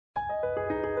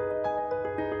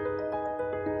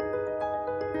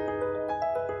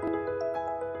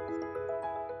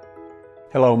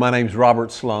Hello, my name is Robert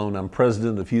Sloan. I'm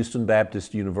president of Houston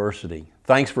Baptist University.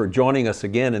 Thanks for joining us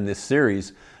again in this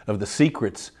series of the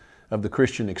secrets of the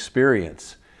Christian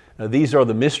experience. These are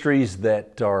the mysteries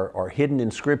that are hidden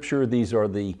in Scripture. These are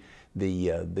the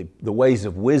ways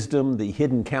of wisdom, the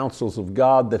hidden counsels of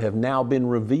God that have now been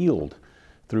revealed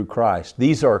through Christ.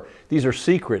 These are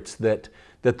secrets that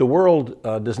the world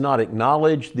does not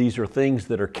acknowledge. These are things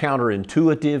that are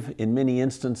counterintuitive in many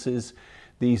instances.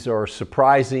 These are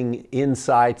surprising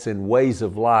insights and ways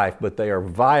of life, but they are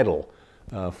vital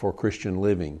for Christian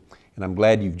living. And I'm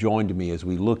glad you've joined me as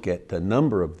we look at a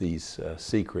number of these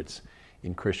secrets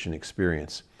in Christian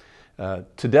experience.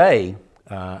 Today,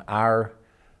 our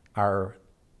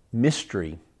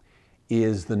mystery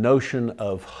is the notion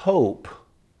of hope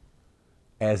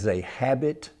as a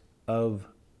habit of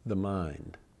the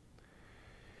mind.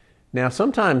 Now,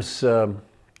 sometimes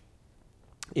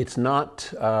it's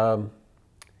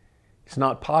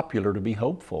not popular to be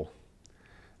hopeful.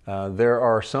 There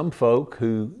are some folk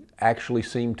who actually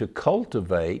seem to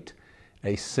cultivate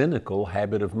a cynical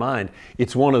habit of mind.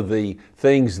 It's one of the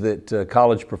things that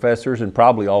college professors and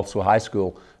probably also high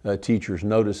school teachers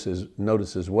notice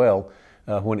as well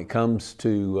when it comes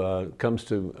to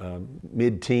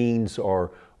mid-teens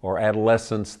or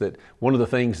adolescence. That one of the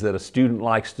things that a student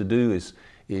likes to do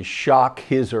is shock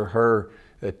his or her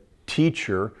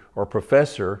teacher or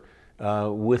professor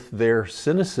with their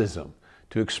cynicism,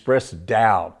 to express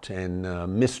doubt and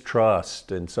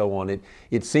mistrust and so on.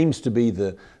 It seems to be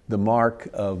the mark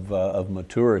of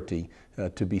maturity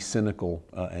to be cynical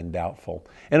and doubtful.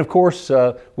 And of course,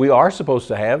 we are supposed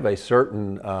to have a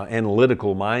certain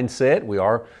analytical mindset. We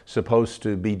are supposed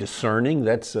to be discerning.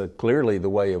 That's clearly the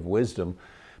way of wisdom.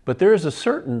 But there is a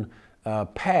certain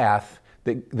path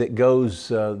that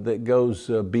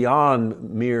goes beyond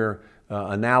mere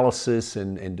analysis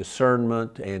and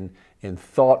discernment and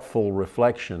thoughtful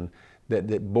reflection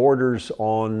that borders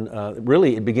on,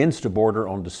 really it begins to border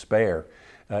on despair.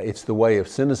 It's the way of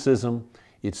cynicism,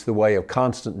 it's the way of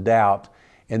constant doubt,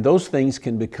 and those things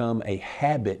can become a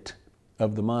habit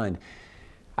of the mind.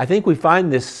 I think we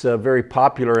find this very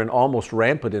popular and almost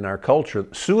rampant in our culture.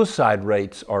 Suicide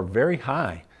rates are very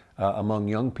high among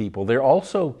young people. They're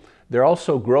also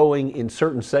growing in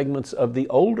certain segments of the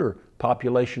older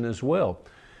population as well.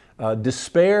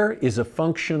 Despair is a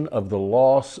function of the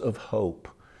loss of hope.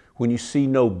 When you see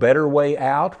no better way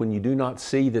out, when you do not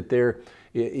see that there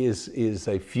is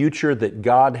a future that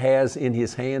God has in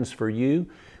His hands for you,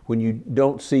 when you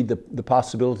don't see the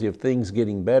possibility of things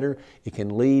getting better, it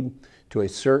can lead to a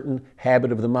certain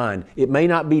habit of the mind. It may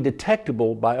not be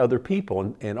detectable by other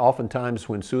people, and oftentimes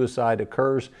when suicide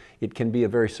occurs, it can be a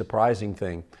very surprising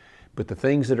thing. But the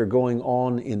things that are going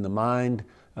on in the mind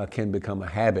can become a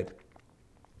habit.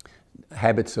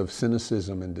 Habits of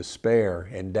cynicism and despair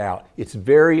and doubt. It's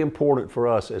very important for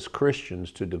us as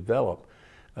Christians to develop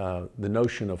the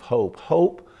notion of hope.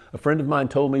 Hope, a friend of mine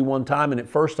told me one time, and at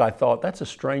first I thought, that's a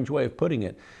strange way of putting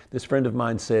it. This friend of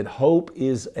mine said, hope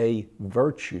is a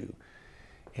virtue.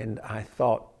 And I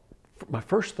thought, my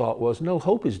first thought was, no,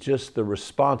 hope is just the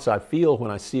response I feel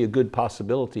when I see a good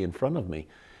possibility in front of me.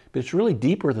 But it's really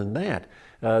deeper than that.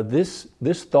 This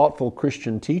thoughtful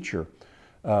Christian teacher,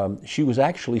 she was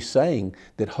actually saying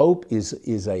that hope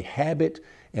is a habit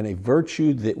and a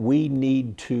virtue that we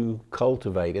need to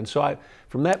cultivate. And so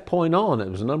from that point on, it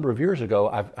was a number of years ago,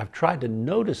 I've tried to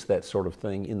notice that sort of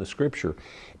thing in the Scripture.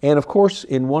 And of course,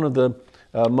 in one of the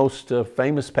most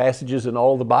famous passages in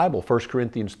all the Bible, 1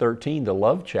 Corinthians 13, the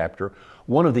love chapter,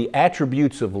 one of the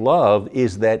attributes of love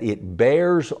is that it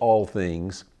bears all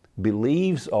things,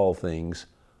 believes all things,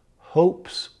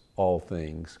 hopes all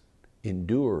things,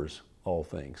 endures all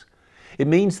things. It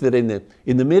means that in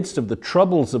the midst of the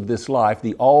troubles of this life,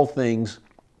 the all things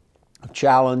of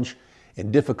challenge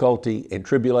and difficulty and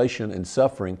tribulation and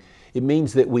suffering, it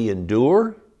means that we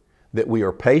endure, that we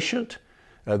are patient,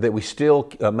 that we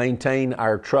still maintain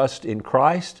our trust in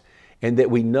Christ, and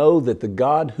that we know that the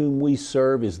God whom we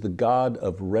serve is the God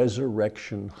of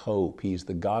resurrection hope. He's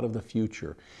the God of the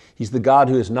future. He's the God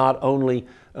who has not only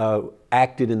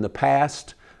acted in the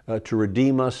past to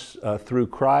redeem us through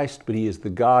Christ, but He is the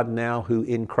God now who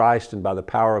in Christ and by the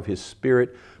power of His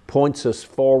Spirit points us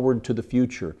forward to the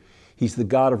future. He's the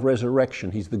God of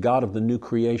resurrection. He's the God of the new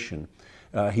creation.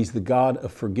 He's the God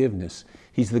of forgiveness.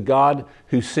 He's the God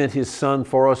who sent His Son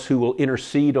for us, who will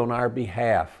intercede on our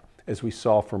behalf, as we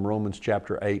saw from Romans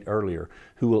chapter 8 earlier,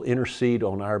 who will intercede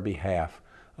on our behalf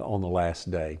on the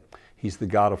last day. He's the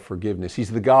God of forgiveness.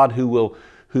 He's the God who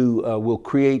who will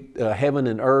create heaven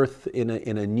and earth in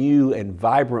a new and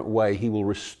vibrant way. He will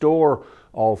restore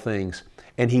all things.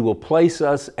 And He will place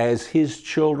us as His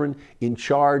children in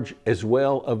charge as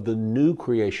well of the new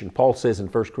creation. Paul says in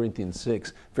 1 Corinthians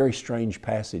 6, very strange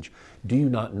passage, do you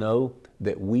not know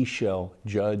that we shall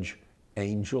judge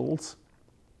angels?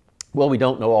 Well, we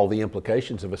don't know all the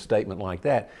implications of a statement like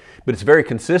that, but it's very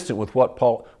consistent with what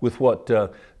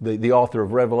the author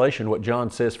of Revelation, what John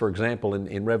says, for example,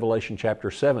 in Revelation chapter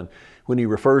 7, when he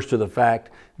refers to the fact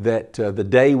that the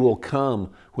day will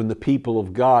come when the people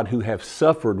of God who have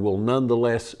suffered will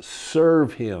nonetheless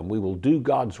serve Him. We will do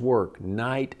God's work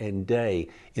night and day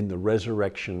in the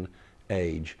resurrection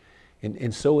age.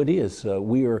 And so it is.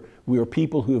 We are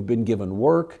people who have been given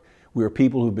work. We are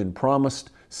people who have been promised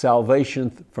salvation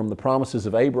from the promises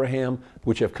of Abraham,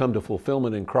 which have come to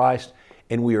fulfillment in Christ.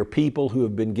 And we are people who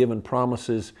have been given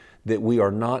promises that we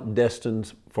are not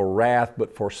destined for wrath,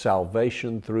 but for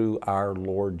salvation through our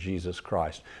Lord Jesus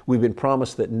Christ. We've been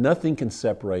promised that nothing can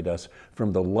separate us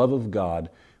from the love of God,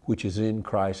 which is in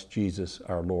Christ Jesus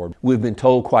our Lord. We've been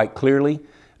told quite clearly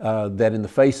that in the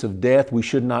face of death, we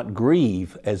should not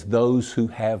grieve as those who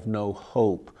have no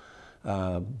hope.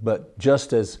 But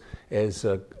just as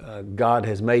God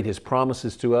has made His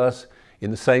promises to us, in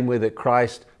the same way that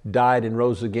Christ died and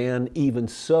rose again, even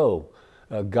so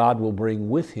God will bring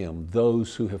with Him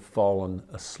those who have fallen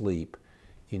asleep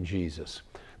in Jesus.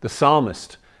 The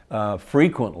psalmist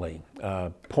frequently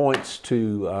points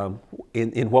to,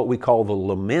 in what we call the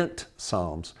lament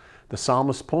psalms, the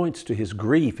psalmist points to his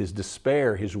grief, his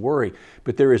despair, his worry.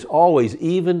 But there is always,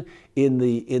 even in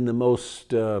the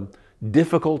most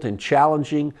difficult and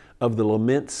challenging of the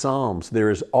lament psalms, there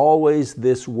is always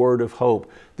this word of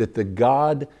hope that the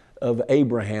God of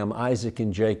Abraham, Isaac,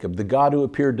 and Jacob, the God who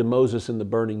appeared to Moses in the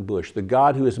burning bush, the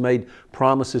God who has made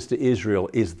promises to Israel,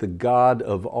 is the God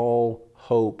of all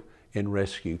hope and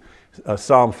rescue.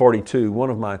 Psalm 42,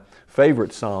 one of my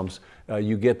favorite psalms,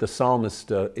 you get the psalmist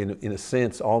in a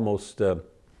sense almost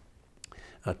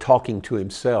talking to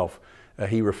himself.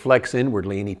 He reflects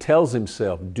inwardly and he tells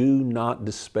himself, do not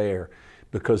despair,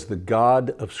 because the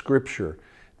God of Scripture,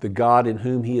 the God in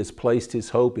whom He has placed His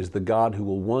hope, is the God who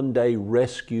will one day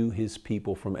rescue His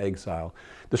people from exile.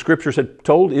 The Scriptures had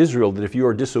told Israel that if you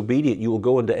are disobedient, you will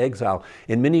go into exile.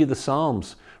 And many of the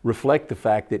Psalms reflect the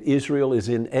fact that Israel is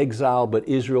in exile, but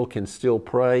Israel can still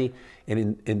pray.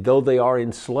 And though they are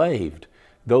enslaved,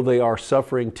 though they are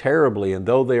suffering terribly, and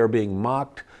though they are being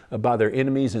mocked by their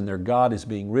enemies and their God is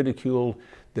being ridiculed,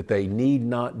 that they need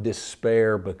not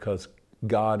despair, because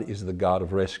God is the God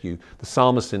of rescue. The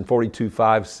psalmist in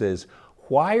 42:5 says,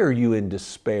 why are you in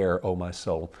despair, O my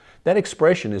soul? That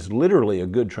expression is literally a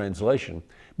good translation,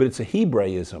 but it's a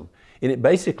Hebraism. And it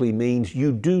basically means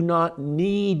you do not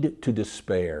need to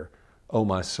despair, O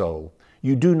my soul.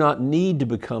 You do not need to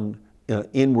become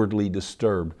inwardly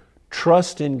disturbed.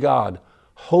 Trust in God.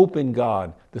 Hope in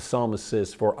God. The psalmist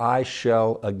says, for I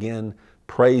shall again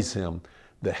praise Him,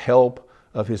 the help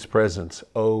of His presence,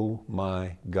 O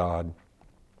my God.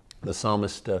 The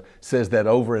psalmist says that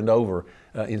over and over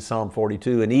in Psalm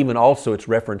 42, and even also it's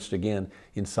referenced again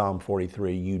in Psalm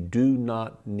 43. You do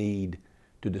not need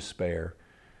to despair.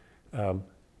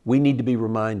 We need to be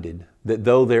reminded that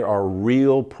though there are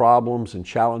real problems and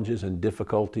challenges and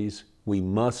difficulties, we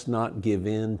must not give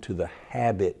in to the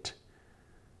habit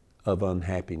of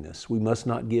unhappiness. We must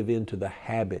not give in to the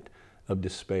habit of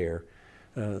despair.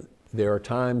 There are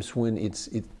times when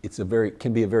it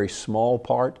can be a very small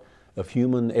part of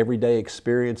human everyday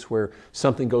experience where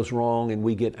something goes wrong and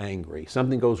we get angry.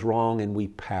 Something goes wrong and we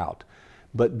pout.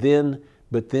 But then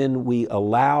we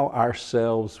allow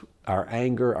ourselves, our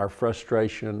anger, our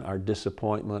frustration, our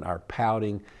disappointment, our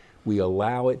pouting, we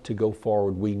allow it to go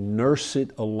forward. We nurse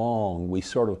it along. We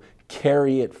sort of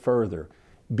carry it further.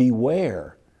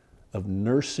 Beware of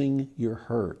nursing your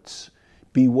hurts.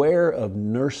 Beware of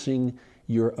nursing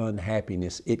your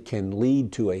unhappiness. It can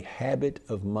lead to a habit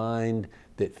of mind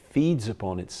that feeds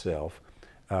upon itself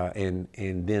and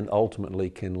then ultimately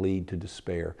can lead to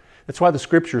despair. That's why the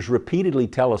Scriptures repeatedly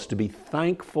tell us to be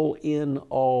thankful in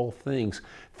all things.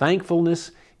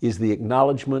 Thankfulness is the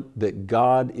acknowledgement that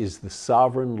God is the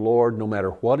sovereign Lord no matter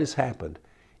what has happened.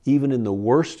 Even in the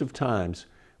worst of times,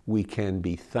 we can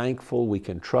be thankful, we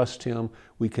can trust Him,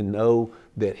 we can know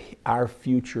that our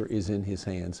future is in His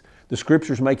hands. The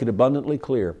Scriptures make it abundantly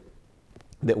clear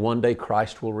that one day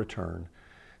Christ will return,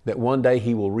 that one day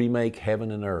He will remake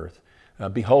heaven and earth.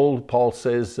 Behold, Paul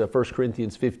says, 1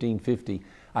 Corinthians 15:50,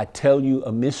 I tell you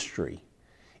a mystery.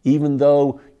 Even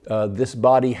though this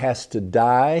body has to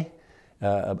die,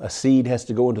 a seed has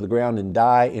to go into the ground and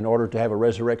die in order to have a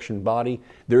resurrection body.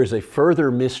 There is a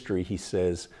further mystery, he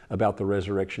says, about the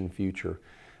resurrection future.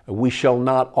 We shall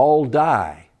not all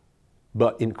die,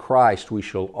 but in Christ we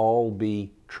shall all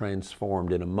be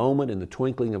transformed. In a moment, in the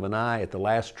twinkling of an eye, at the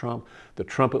last trump, the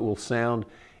trumpet will sound,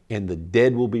 and the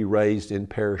dead will be raised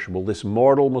imperishable. This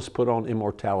mortal must put on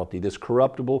immortality. This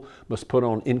corruptible must put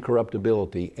on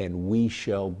incorruptibility, and we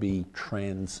shall be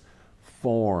transformed.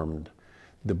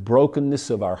 The brokenness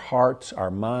of our hearts,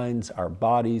 our minds, our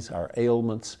bodies, our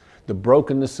ailments, the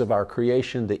brokenness of our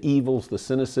creation, the evils, the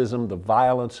cynicism, the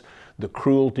violence, the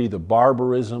cruelty, the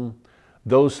barbarism,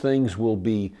 those things will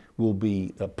be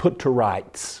put to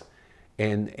rights,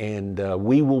 and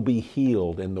we will be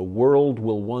healed, and the world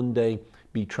will one day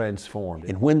be transformed.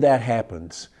 And when that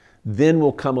happens, then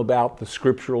will come about the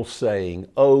scriptural saying,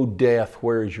 "O death,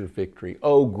 where is your victory?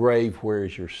 O grave, where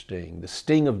is your sting? The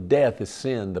sting of death is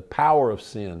sin. The power of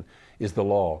sin is the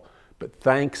law. But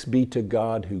thanks be to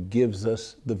God who gives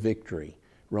us the victory."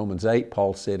 Romans 8,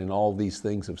 Paul said, "In all these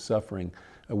things of suffering,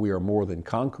 we are more than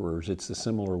conquerors." It's a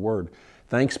similar word.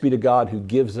 Thanks be to God who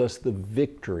gives us the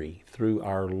victory through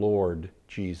our Lord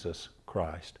Jesus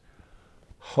Christ.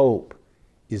 Hope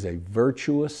is a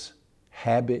virtuous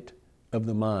habit of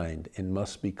the mind and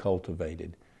must be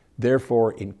cultivated.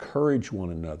 Therefore, encourage one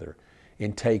another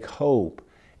and take hope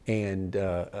and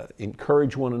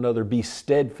encourage one another. Be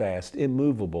steadfast,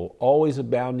 immovable, always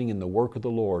abounding in the work of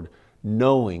the Lord,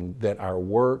 knowing that our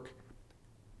work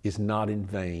is not in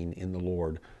vain in the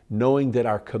Lord, knowing that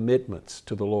our commitments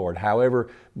to the Lord, however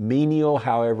menial,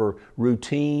 however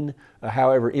routine,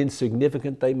 however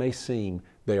insignificant they may seem,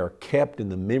 they are kept in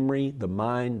the memory, the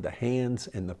mind, the hands,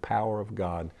 and the power of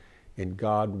God. And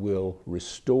God will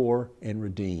restore and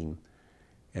redeem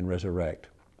and resurrect.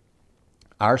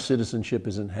 Our citizenship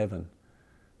is in heaven,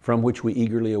 from which we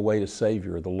eagerly await a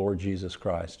Savior, the Lord Jesus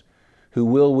Christ, who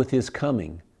will, with His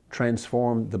coming,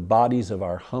 transform the bodies of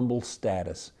our humble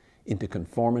status into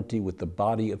conformity with the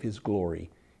body of His glory,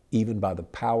 even by the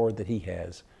power that He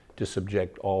has to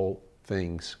subject all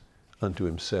things unto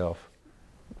Himself.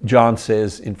 John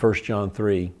says in 1 John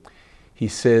 3, he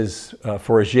says,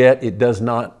 "For as yet it does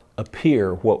not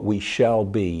appear what we shall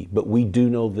be, but we do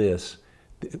know this,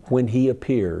 that when He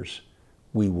appears,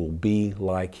 we will be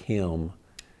like Him.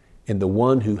 And the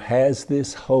one who has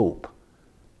this hope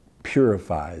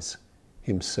purifies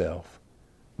himself."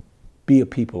 Be a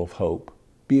people of hope.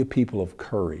 Be a people of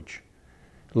courage.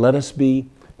 Let us be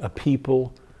a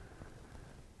people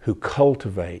who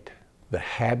cultivate the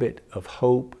habit of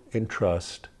hope and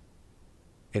trust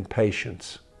and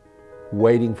patience,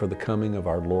 waiting for the coming of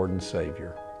our Lord and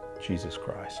Savior, Jesus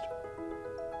Christ.